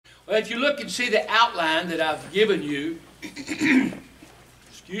Well, if you look and see the outline that I've given you,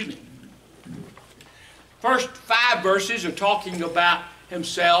 excuse me, first 5 verses are talking about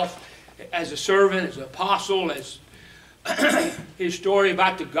himself as a servant, as an apostle, as his story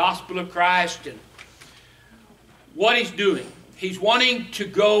about the gospel of Christ and what he's doing. He's wanting to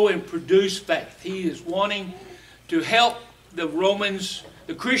go and produce faith. He is wanting to help the Romans,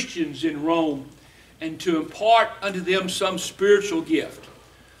 the Christians in Rome, and to impart unto them some spiritual gift.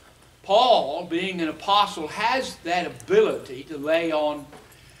 Paul, being an apostle, has that ability to lay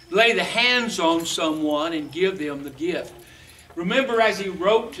the hands on someone and give them the gift. Remember, as he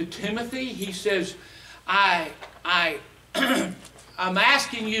wrote to Timothy, he says, I'm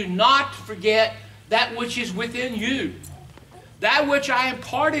asking you not to forget that which is within you, that which I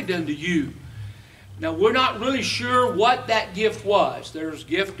imparted unto you. Now, we're not really sure what that gift was. There's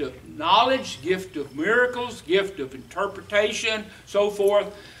gift of knowledge, gift of miracles, gift of interpretation, so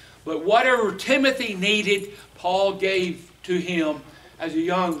forth. But whatever Timothy needed, Paul gave to him as a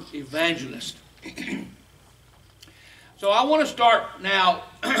young evangelist. So I want to start now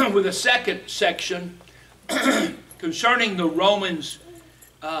with a second section concerning the Romans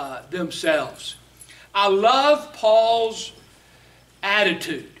themselves. I love Paul's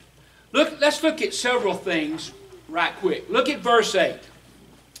attitude. Let's look at several things right quick. Look at verse 8.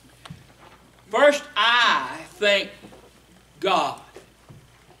 First, I thank God.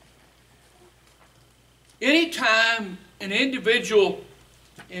 Anytime an individual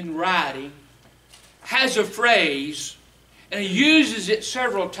in writing has a phrase and he uses it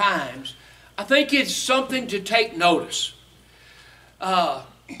several times, I think it's something to take notice. And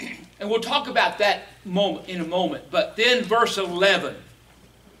we'll talk about that in a moment. But then verse 11.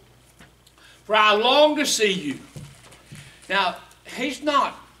 For I long to see you. Now, he's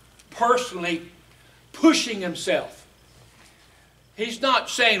not personally pushing himself. He's not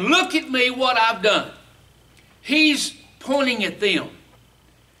saying, look at me, what I've done. He's pointing at them,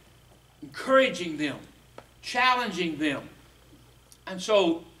 encouraging them, challenging them. And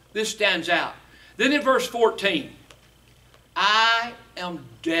so this stands out. Then in verse 14, I am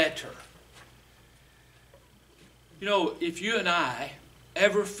debtor. You know, if you and I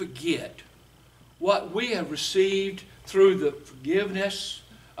ever forget what we have received through the forgiveness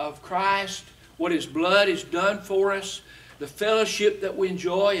of Christ, what His blood has done for us, the fellowship that we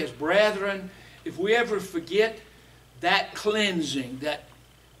enjoy as brethren, if we ever forget that cleansing that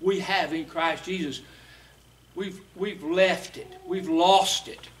we have in Christ Jesus, we've left it. We've lost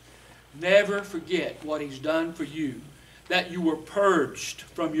it. Never forget what He's done for you, that you were purged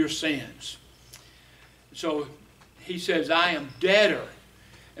from your sins. So he says, I am debtor.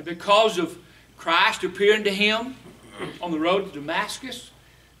 And because of Christ appearing to him on the road to Damascus,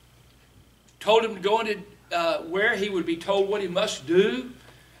 told him to go into where he would be told what he must do,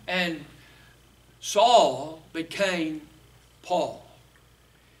 and Saul became Paul.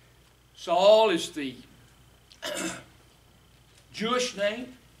 Saul is the Jewish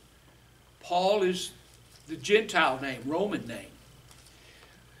name. Paul is the Gentile name, Roman name.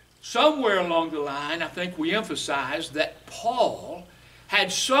 Somewhere along the line, I think we emphasized that Paul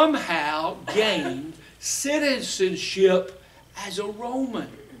had somehow gained citizenship as a Roman.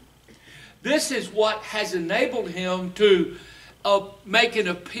 This is what has enabled him to make an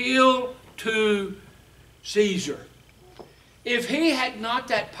appeal to Caesar. If he had not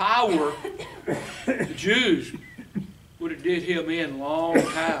that power, the Jews would have did him in a long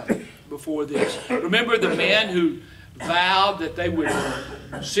time before this. Remember the men who vowed that they would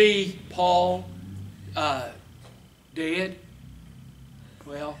see Paul dead?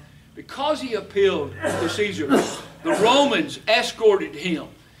 Well, because he appealed to Caesar, the Romans escorted him.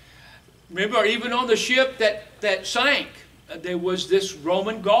 Remember, even on the ship that sank, there was this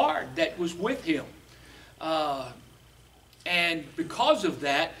Roman guard that was with him. And because of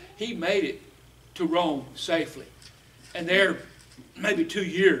that, he made it to Rome safely. And there, maybe 2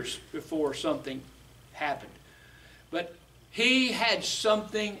 years before something happened. But he had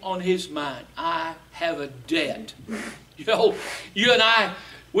something on his mind. I have a debt. You know, you and I,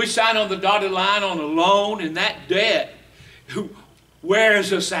 we sign on the dotted line on a loan, and that debt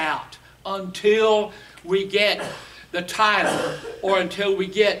wears us out until we get the title or until we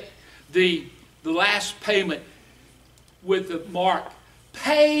get the last payment with the mark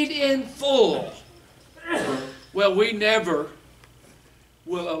paid in full. Well, we never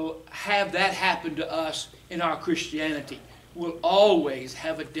will have that happen to us in our Christianity. We'll always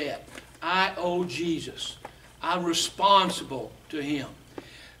have a debt. I owe Jesus. I'm responsible to Him.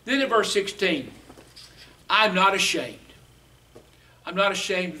 Then in verse 16, I'm not ashamed. I'm not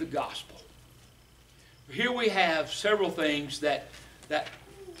ashamed of the gospel. Here we have several things that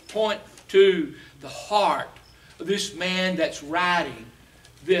point to the heart of this man that's writing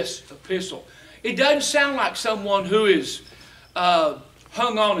this epistle. It doesn't sound like someone who is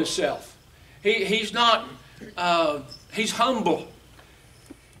hung on himself. He's not, he's humble.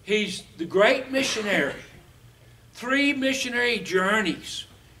 He's the great missionary. 3 missionary journeys,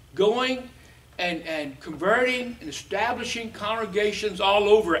 going and converting and establishing congregations all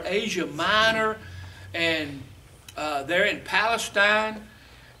over Asia Minor, and there in Palestine,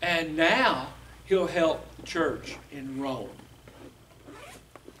 and now he'll help the church in Rome.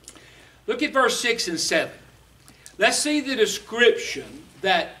 Look at verse 6 and 7. Let's see the description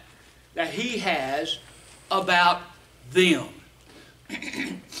that he has about them.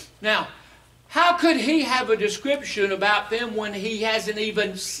 Now, how could he have a description about them when he hasn't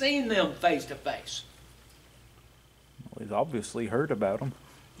even seen them face to face? Well, he's obviously heard about them.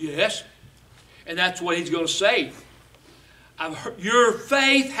 Yes, and that's what he's going to say. I've heard, your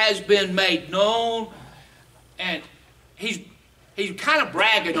faith has been made known, and he's kind of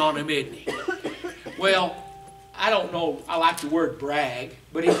bragging on him, isn't he? Well, I don't know, I like the word brag,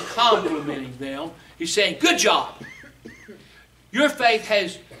 but he's complimenting them. He's saying, good job. Your faith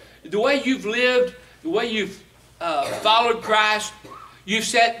has, the way you've lived, the way you've followed Christ, you've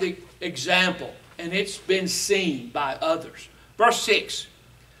set the example, and it's been seen by others. Verse 6,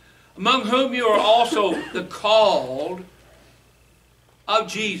 among whom you are also the called of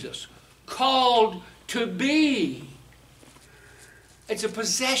Jesus. Called to be. It's a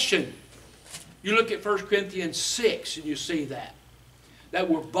possession. You look at 1 Corinthians 6 and you see that. That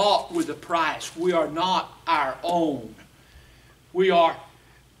we're bought with a price. We are not our own.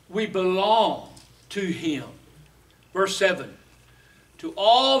 We belong to Him. Verse 7. To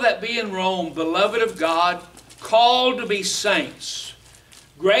all that be in Rome, beloved of God, called to be saints,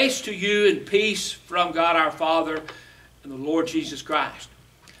 grace to you and peace from God our Father and the Lord Jesus Christ.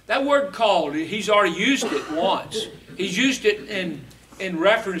 That word called, he's already used it once. He's used it in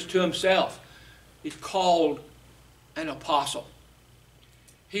reference to himself. He's called an apostle.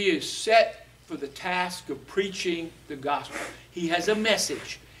 He is set for the task of preaching the gospel. He has a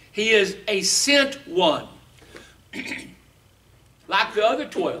message. He is a sent one. Like the other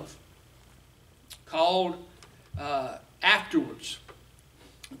 12, called afterwards.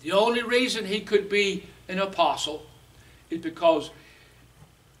 The only reason he could be an apostle is because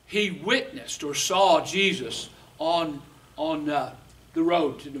he witnessed or saw Jesus on the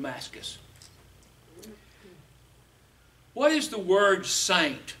road to Damascus. What is the word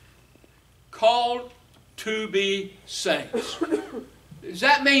saint? Called to be saints. Does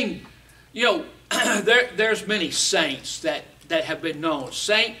that mean, you know, there's many saints that have been known.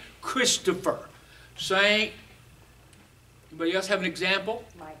 Saint Christopher. Saint, anybody else have an example?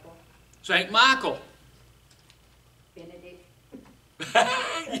 Michael. Saint Michael. Benedict.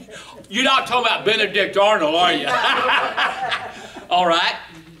 You're not talking about Benedict Arnold, are you? All right.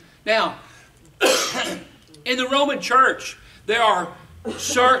 Now, in the Roman Church, there are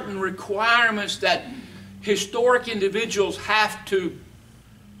certain requirements that historic individuals have to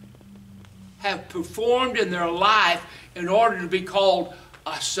have performed in their life in order to be called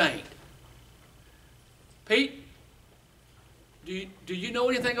a saint. Pete, do you know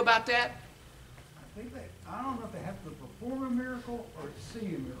anything about that? I don't know if they have to perform a miracle or see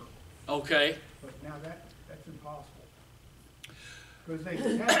a miracle. Okay. But now that's impossible. Because they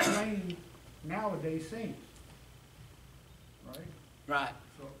have trained nowadays saints. Right? Right.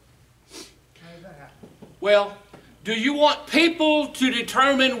 So how does that happen? Well, do you want people to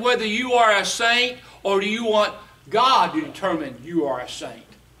determine whether you are a saint, or do you want God to determine you are a saint?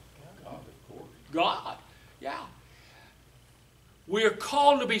 God, of course. God, yeah. We are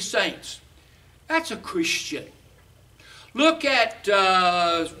called to be saints. That's a Christian. Look at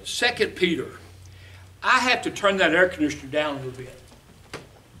 2 Peter. I have to turn that air conditioner down a little bit.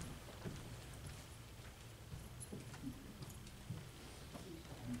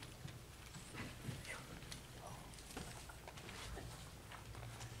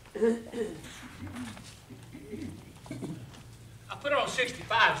 I put it on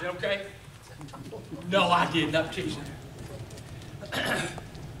 65, is that okay? No, I didn't. I'm teasing.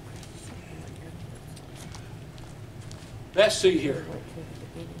 Let's see here.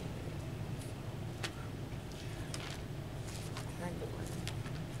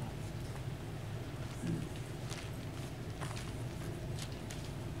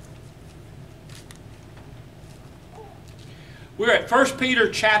 We're at 1 Peter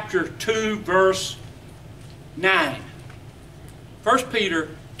chapter 2, verse 9. 1 Peter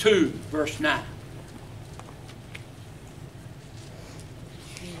 2, verse 9.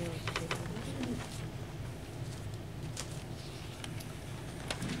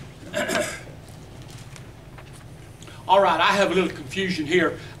 All right, I have a little confusion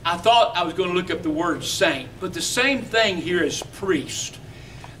here. I thought I was going to look up the word saint, but the same thing here is priest.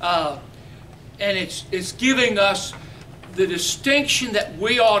 And it's giving us the distinction that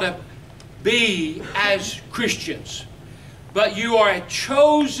we ought to be as Christians. But you are a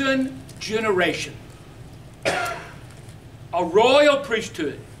chosen generation, a royal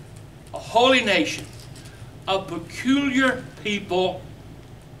priesthood, a holy nation, a peculiar people.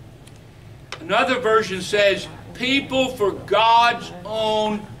 Another version says, people for God's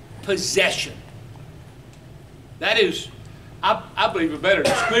own possession. That is, I believe, a better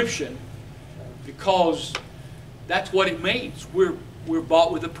description, because that's what it means. We're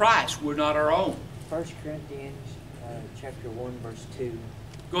bought with a price. We're not our own. 1 Corinthians chapter 1, verse 2.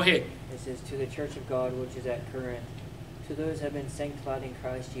 Go ahead. It says, to the church of God which is at Corinth, to those who have been sanctified in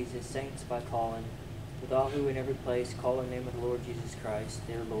Christ Jesus, saints by calling, with all who in every place call on the name of the Lord Jesus Christ,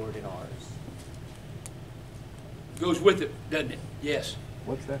 their Lord and ours. Goes with it, doesn't it? Yes.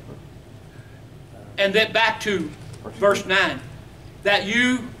 What's that for? And then back to verse 9. That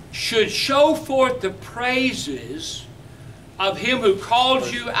you should show forth the praises of him who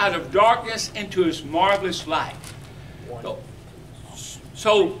called you out of darkness into his marvelous light.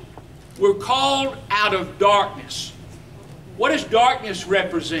 So we're called out of darkness. What does darkness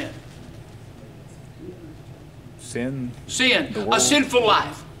represent? Sin. Sin. A sinful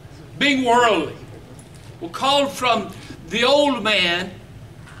life. Being worldly. We're called from the old man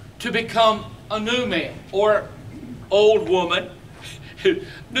to become a new man, or old woman,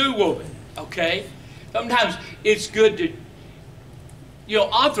 new woman, okay? Sometimes it's good to, you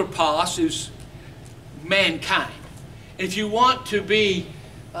know, anthropos is mankind. If you want to be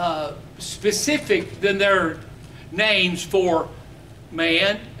specific, then there are names for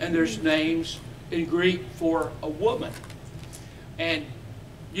man, and there's names in Greek for a woman. And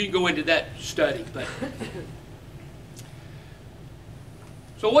you can go into that study. But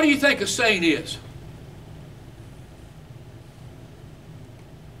so what do you think a saint is?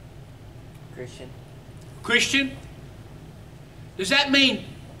 Christian. Christian? Does that mean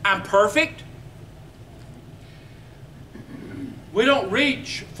I'm perfect? We don't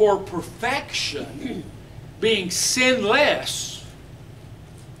reach for perfection, being sinless.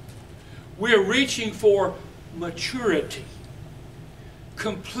 We're reaching for maturity,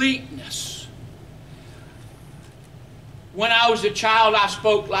 completeness. When I was a child, I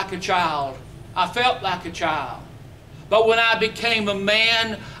spoke like a child. I felt like a child. But when I became a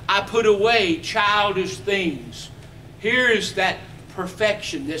man, I put away childish things. Here is that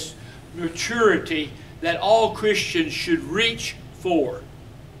perfection, this maturity that all Christians should reach for.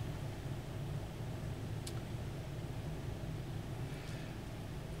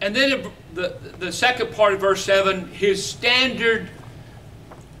 And then the second part of verse 7, his standard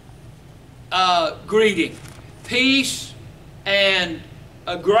greeting. Peace and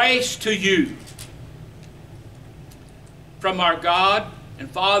a grace to you from our God and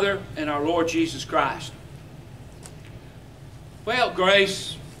Father and our Lord Jesus Christ. Well,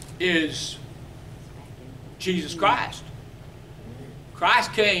 grace is Jesus Christ.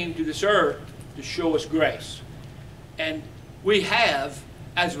 Christ came to this earth to show us grace. And we have,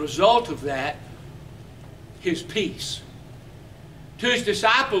 as a result of that, his peace. To his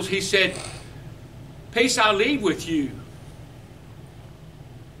disciples, he said, peace I leave with you.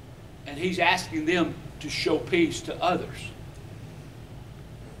 And he's asking them to show peace to others.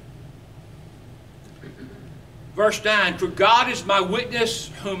 Verse 9, for God is my witness,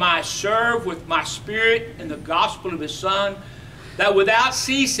 whom I serve with my spirit in the gospel of his Son, that without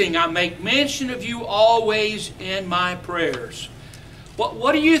ceasing I make mention of you always in my prayers.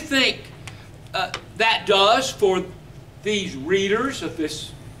 What do you think that does for these readers of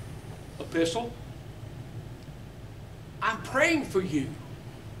this epistle? I'm praying for you.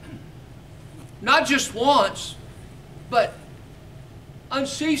 Not just once, but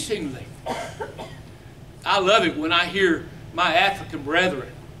unceasingly. I love it when I hear my African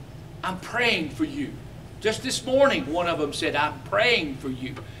brethren, I'm praying for you. Just this morning, one of them said, I'm praying for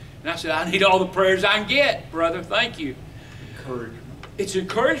you. And I said, I need all the prayers I can get, brother. Thank you. Encouragement. It's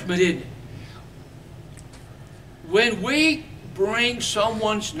encouragement, isn't it? When we bring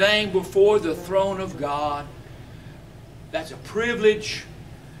someone's name before the throne of God, that's a privilege,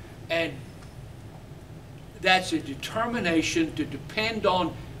 and that's a determination to depend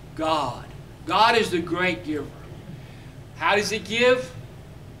on God. God is the great giver. How does he give?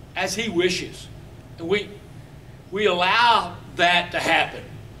 As he wishes. And we allow that to happen,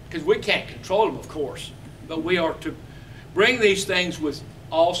 because we can't control them, of course. But we are to bring these things with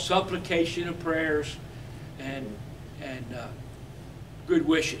all supplication and prayers and good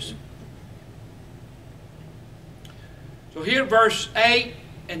wishes. So here, verse 8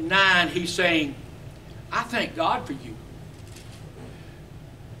 and 9, he's saying, I thank God for you.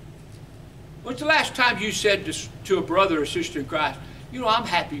 When's the last time you said to a brother or sister in Christ, you know, I'm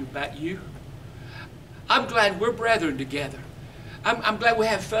happy about you. I'm glad we're brethren together. I'm glad we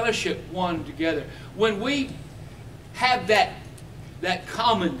have fellowship one together. When we have that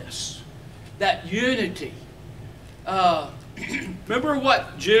commonness, that unity. Remember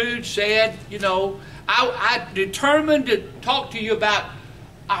what Jude said? You know, I determined to talk to you about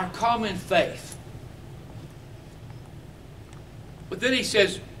our common faith. But then he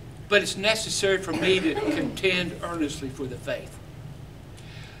says, but it's necessary for me to contend earnestly for the faith.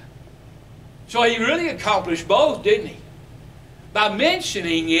 So he really accomplished both, didn't he? By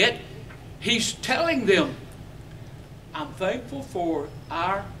mentioning it, he's telling them, I'm thankful for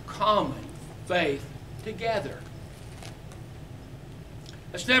our common faith together.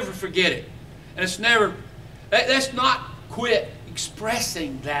 Let's never forget it. And let's not quit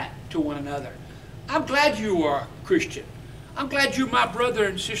expressing that to one another. I'm glad you are a Christian. I'm glad you're my brother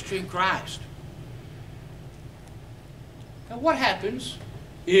and sister in Christ. Now what happens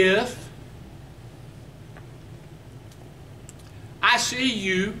if I see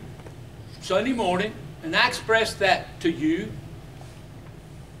you Sunday morning and I express that to you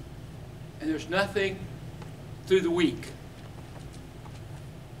and there's nothing through the week?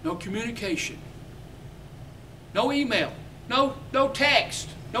 No communication. No email. No text.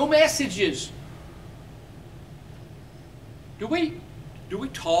 No messages. Do we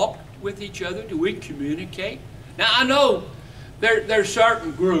talk with each other? Do we communicate? Now I know there's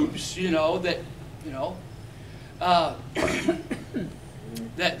certain groups, you know, that, you know,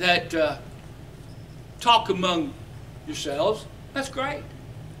 that talk among yourselves. That's great.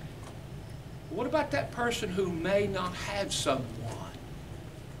 But what about that person who may not have someone?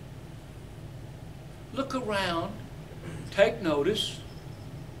 Look around, take notice,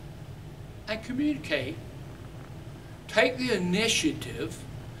 and communicate. Take the initiative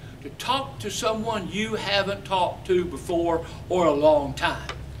to talk to someone you haven't talked to before or a long time.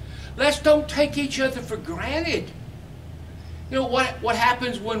 Let's don't take each other for granted. You know what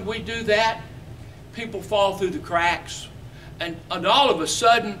happens when we do that? People fall through the cracks. And all of a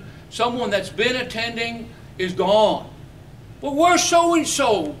sudden, someone that's been attending is gone. Well, where's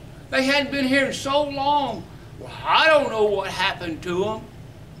so-and-so? They hadn't been here in so long. Well, I don't know what happened to them.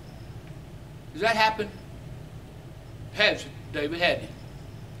 Does that happen? Has David, hadn't he?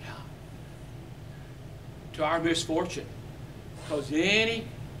 Yeah. To our misfortune. Because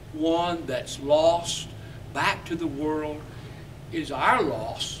anyone that's lost back to the world is our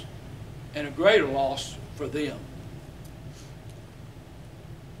loss and a greater loss for them.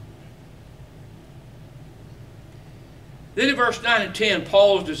 Then in verse 9 and 10,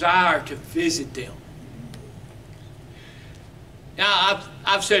 Paul's desire to visit them. Now,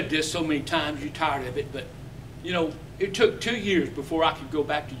 I've said this so many times, you're tired of it, but, you know, it took 2 years before I could go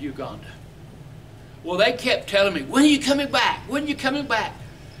back to Uganda. Well, they kept telling me, when are you coming back? When are you coming back?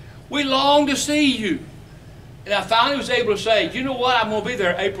 We long to see you. And I finally was able to say, you know what, I'm going to be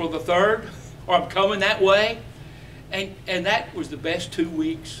there April the 3rd, or I'm coming that way. And that was the best 2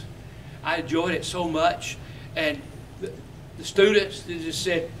 weeks. I enjoyed it so much. And the students, they just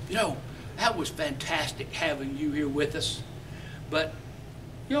said, you know, that was fantastic having you here with us. But,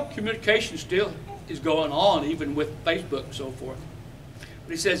 you know, communication still is going on, even with Facebook and so forth.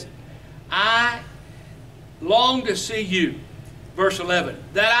 But he says, I long to see you, verse 11,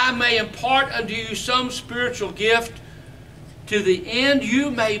 that I may impart unto you some spiritual gift, to the end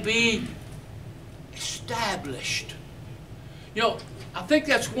you may be established. You know, I think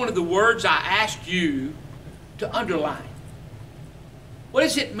that's one of the words I asked you to underline. What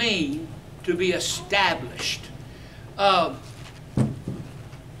does it mean to be established?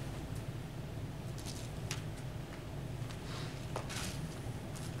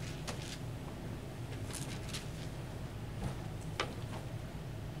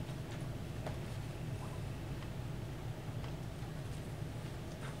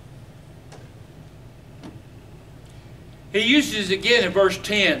 He uses it again in verse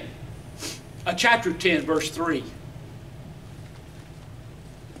 10, chapter 10, verse 3.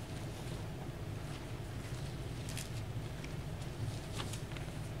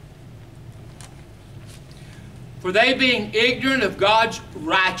 For they, being ignorant of God's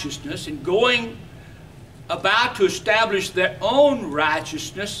righteousness and going about to establish their own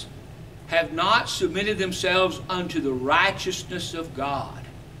righteousness, have not submitted themselves unto the righteousness of God.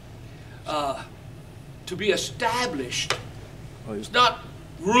 To be established, it's not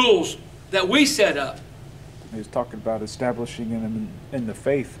rules that we set up. He's talking about establishing them in the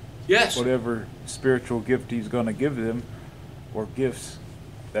faith. Yes. Whatever spiritual gift he's going to give them, or gifts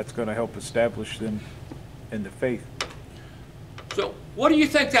that's going to help establish them in the faith. So, what do you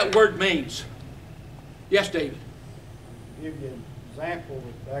think that word means? Yes, David. Give you an example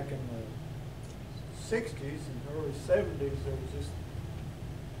that back in the 60s and early 70s, there was this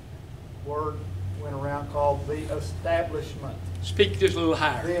word went around called the establishment. Speak just a little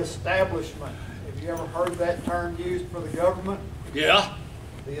higher. The establishment. Have you ever heard that term used for the government? Yeah.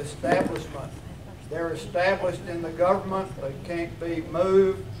 The establishment. They're established in the government. They can't be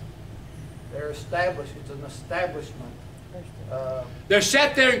moved. They're established. It's an establishment. They're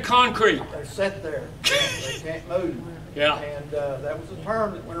set there in concrete. They're set there. They can't move. Yeah. And that was a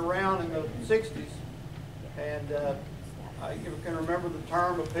term that went around in the 60s. And I can remember the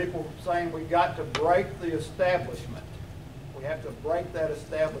term of people saying we got to break the establishment. We have to break that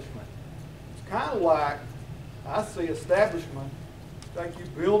establishment. It's kind of like, I see establishment, it's like you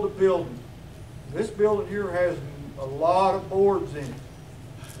build a building. This building here has a lot of boards in it.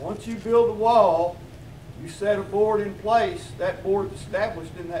 Once you build a wall, you set a board in place, that board's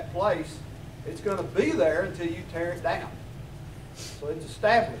established in that place, it's going to be there until you tear it down. So it's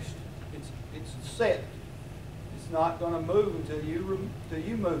established. It's set. It's not going to move until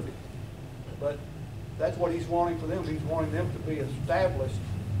you move it. But that's what he's wanting for them. He's wanting them to be established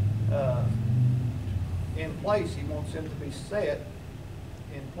in place. He wants them to be set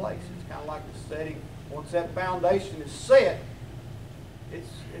in place. It's kind of like the setting. Once that foundation is set,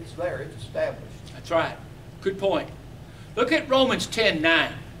 it's there. It's established. That's right. Good point. Look at Romans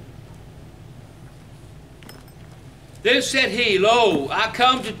 10:9. Then said he, Lo, I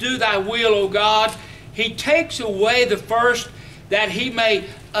come to do thy will, O God. He takes away the first, that he may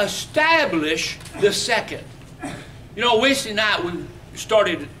establish the second. You know, Wednesday night we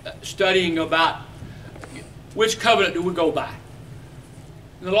started studying about which covenant do we go by.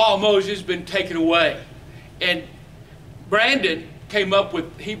 The law of Moses has been taken away. And Brandon came up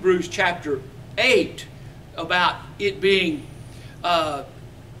with Hebrews chapter 8 about it being, what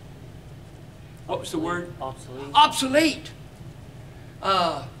was the word? Obsolete. Obsolete.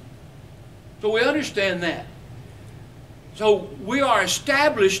 So we understand that. So we are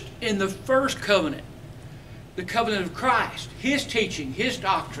established in the first covenant, the covenant of Christ, His teaching, His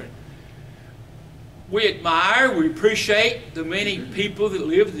doctrine. We admire, we appreciate the many people that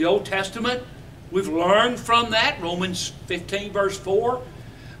lived the Old Testament. We've learned from that, Romans 15 verse 4.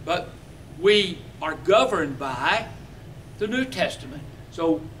 But we are governed by the New Testament.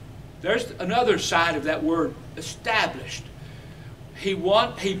 So there's another side of that word, established. He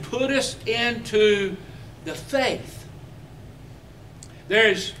put us into the faith.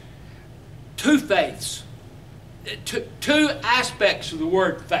 There's two faiths, two aspects of the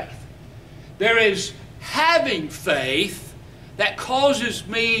word faith. There is having faith that causes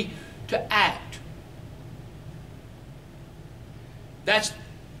me to act. That's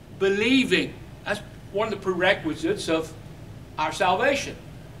believing. That's one of the prerequisites of our salvation.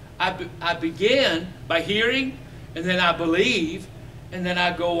 I begin by hearing, and then I believe, and then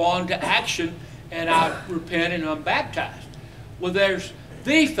I go on to action, and I repent and I'm baptized. Well, there's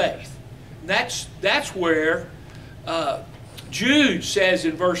the faith. That's where Jude says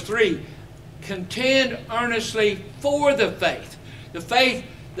in verse 3, contend earnestly for the faith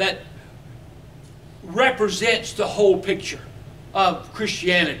that represents the whole picture of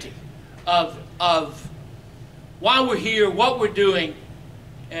Christianity, of why we're here, what we're doing,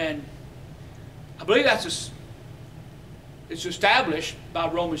 and I believe it's established by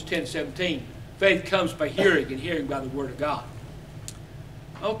Romans 10:17. Faith comes by hearing, and hearing by the Word of God.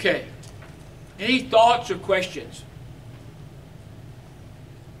 Okay. Any thoughts or questions?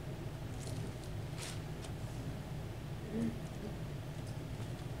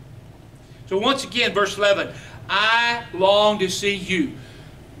 So once again, verse 11, I long to see you.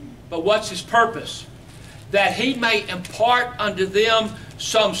 But what's his purpose? That he may impart unto them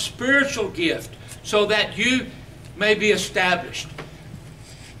some spiritual gift, so that you may be established.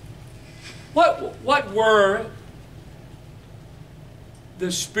 What were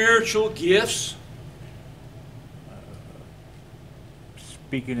the spiritual gifts?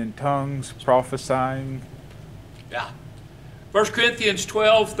 Speaking in tongues, prophesying. Yeah. 1 Corinthians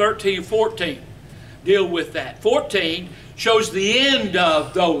 12, 13, and 14 deal with that. 14 shows the end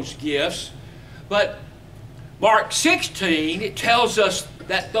of those gifts, but Mark 16, it tells us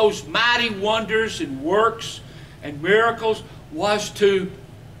that those mighty wonders and works and miracles was to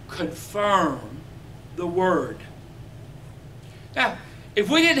confirm the Word. Now, if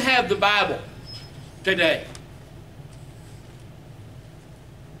we didn't have the Bible today,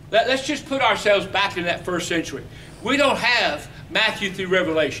 let's just put ourselves back in that first century. We don't have Matthew through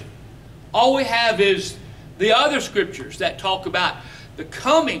Revelation. All we have is the other scriptures that talk about the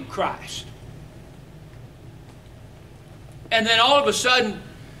coming Christ. And then all of a sudden,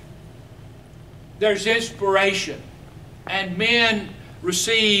 there's inspiration, and men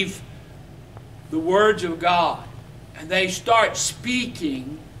receive the words of God, and they start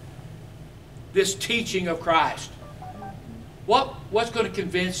speaking this teaching of Christ. What's going to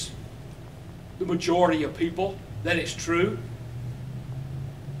convince the majority of people that it's true?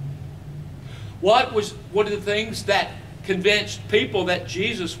 What are the things that convinced people that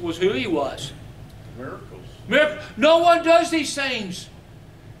Jesus was who he was? Miracles. No one does these things.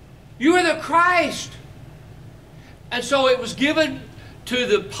 You are the Christ. And so it was given to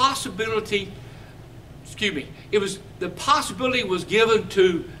the possibility, the possibility was given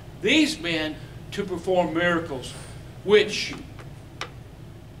to these men to perform miracles, which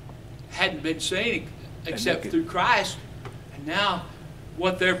hadn't been seen except through Christ. And now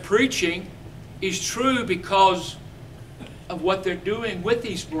what they're preaching is true because of what they're doing with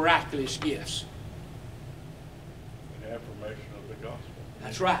these miraculous gifts. An affirmation of the gospel.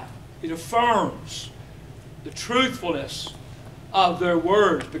 That's right. It affirms the truthfulness of their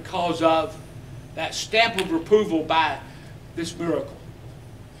words because of that stamp of approval by this miracle.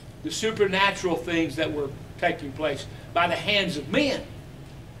 The supernatural things that were taking place by the hands of men.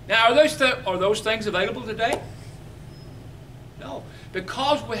 Now, are those things available today? No.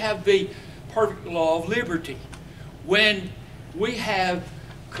 Because we have the perfect law of liberty. When we have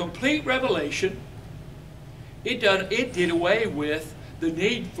complete revelation, it did away with the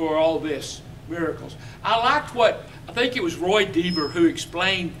need for all this miracles. I liked I think it was Roy Deaver who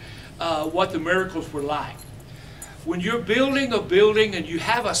explained what the miracles were like. When you're building a building and you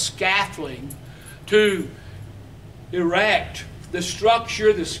have a scaffolding to erect the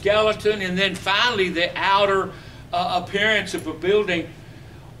structure, the skeleton, and then finally the outer appearance of a building,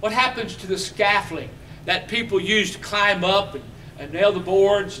 what happens to the scaffolding that people use to climb up and nail the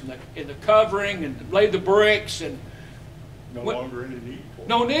boards and the covering and lay the bricks? And No longer any need for it.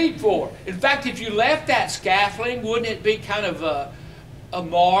 no need for it. In fact, if you left that scaffolding, wouldn't it be kind of a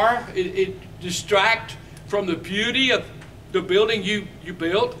mar? It distract from the beauty of the building you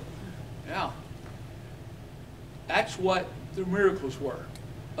built? Yeah. That's what the miracles were.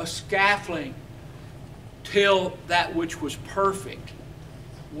 A scaffolding till that which was perfect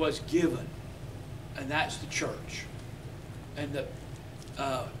was given. And that's the church. And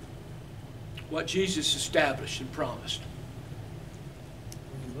what Jesus established and promised.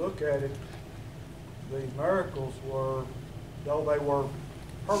 When you look at it, the miracles were, though they were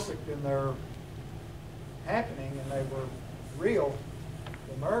perfect in their happening and they were real,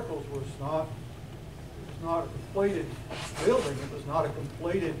 the miracles was not, it was not a completed building, it was not a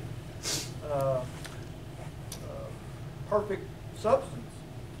completed perfect substance,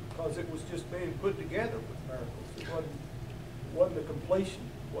 because it was just being put together with miracles. It wasn't a completion,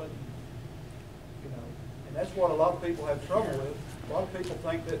 wasn't, and that's what a lot of people have trouble with. A lot of people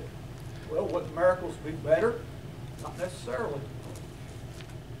think that, well, wouldn't miracles be better? Not necessarily.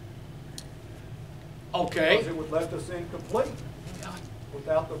 Okay. Because it would left us incomplete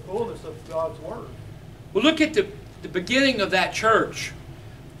without the fullness of God's Word. Well, look at the beginning of that church.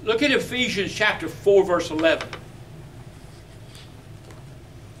 Look at Ephesians chapter 4, verse 11.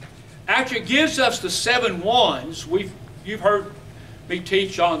 After it gives us the 7 ones, you've heard me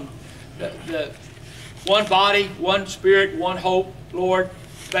teach on the one body, one Spirit, one hope, Lord,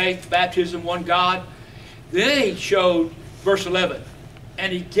 faith, baptism, one God. Then he showed, verse 11,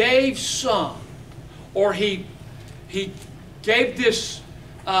 and he gave some, or he gave this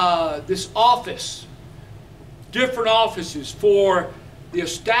office, different offices for the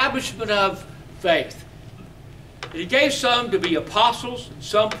establishment of faith. And he gave some to be apostles, and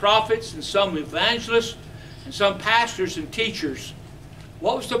some prophets, and some evangelists, and some pastors and teachers.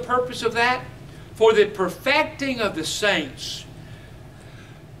 What was the purpose of that? For the perfecting of the saints.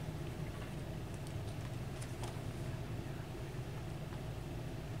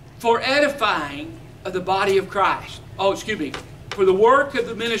 For edifying of the body of Christ. For the work of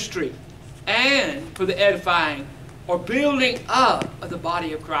the ministry and for the edifying or building up of the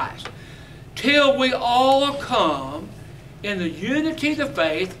body of Christ. Till we all come in the unity of the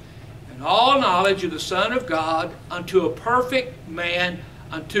faith and all knowledge of the Son of God unto a perfect man,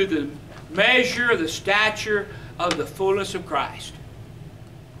 unto the measure of the stature of the fullness of Christ.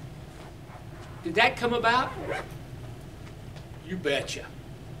 Did that come about? You betcha.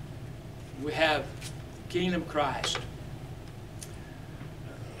 We have the kingdom of Christ.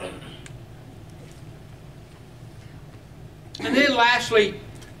 And then lastly,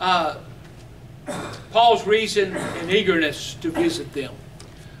 Paul's reason and eagerness to visit them.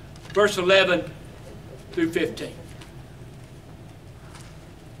 Verse 11, through 15.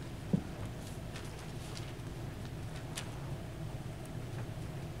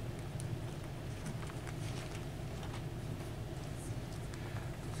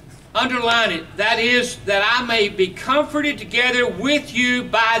 Underline it. That is, that I may be comforted together with you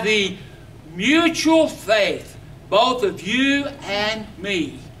by the mutual faith, both of you and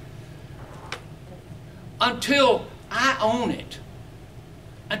me. Until I own it,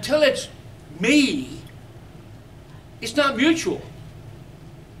 until it's me, it's not mutual.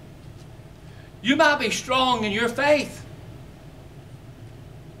 You might be strong in your faith,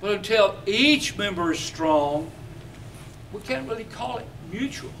 but until each member is strong, we can't really call it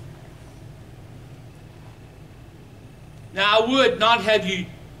mutual. Now, I would not have you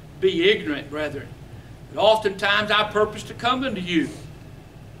be ignorant, brethren, but oftentimes I purposed to come unto you,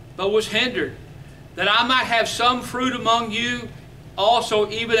 but was hindered, that I might have some fruit among you also,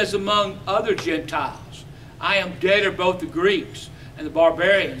 even as among other Gentiles. I am debtor both the Greeks and the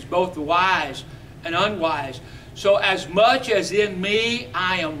barbarians, both the wise and unwise. So as much as in me,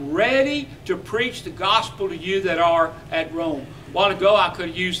 I am ready to preach the gospel to you that are at Rome. A while ago, I could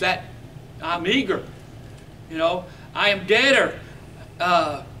have used that. I'm eager. You know, I am debtor.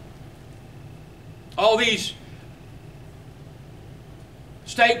 All these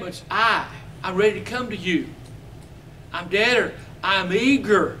statements, I'm ready to come to you. I'm debtor. I'm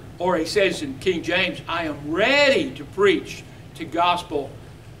eager. Or he says in King James, I am ready to preach the gospel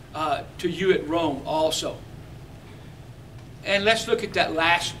to you at Rome also. And let's look at that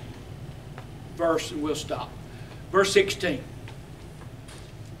last verse and we'll stop. Verse 16.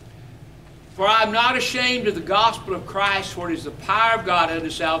 For I am not ashamed of the gospel of Christ, for it is the power of God unto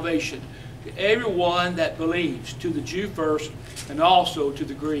salvation to everyone that believes, to the Jew first, and also to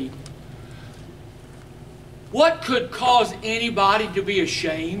the Greek. What could cause anybody to be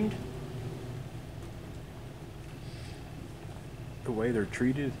ashamed? The way they're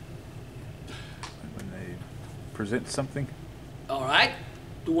treated when they present something. All right?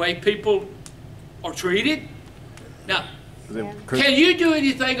 The way people are treated. Now, can you do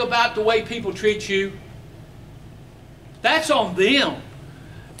anything about the way people treat you? That's on them.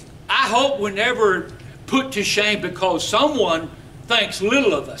 I hope we're never put to shame because someone thinks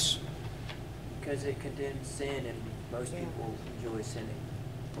little of us. Because it condemns sin, and most people enjoy sinning,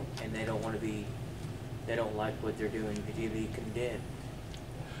 and they don't want to be, they don't like what they're doing to be condemned.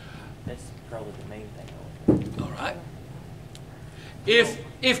 That's probably the main thing. All right.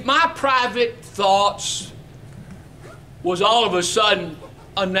 If my private thoughts was all of a sudden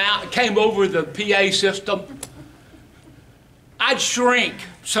came over the PA system, I'd shrink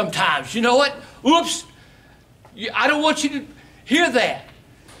sometimes. You know what? Oops! I don't want you to hear that.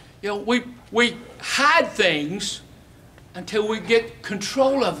 You know, we hide things until we get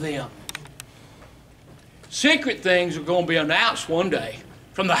control of them. Secret things are going to be announced one day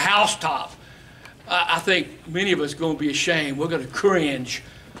from the housetop. I think many of us are going to be ashamed. We're going to cringe.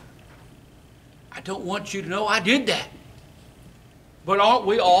 I don't want you to know I did that. But aren't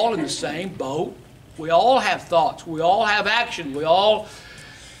we all in the same boat? We all have thoughts. We all have action. We're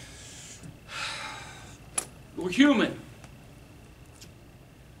human.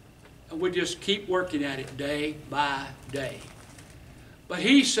 And we just keep working at it day by day. But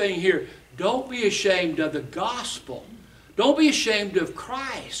he's saying here, don't be ashamed of the gospel. Don't be ashamed of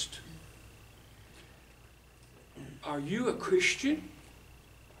Christ. Are you a Christian?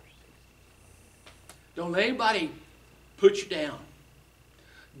 Don't let anybody put you down.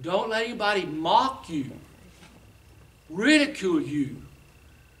 Don't let anybody mock you, ridicule you.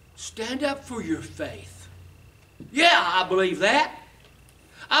 Stand up for your faith. Yeah, I believe that.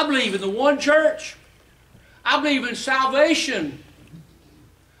 I believe in the one church. I believe in salvation.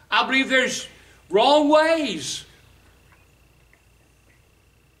 I believe there's wrong ways.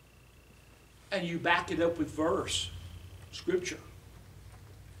 And you back it up with verse, scripture.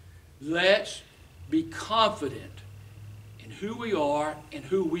 Let's be confident in who we are and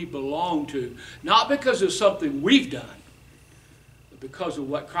who we belong to. Not because of something we've done, but because of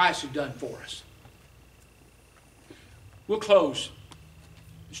what Christ has done for us. We'll close.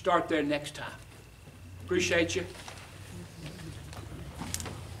 Start there next time. Appreciate you.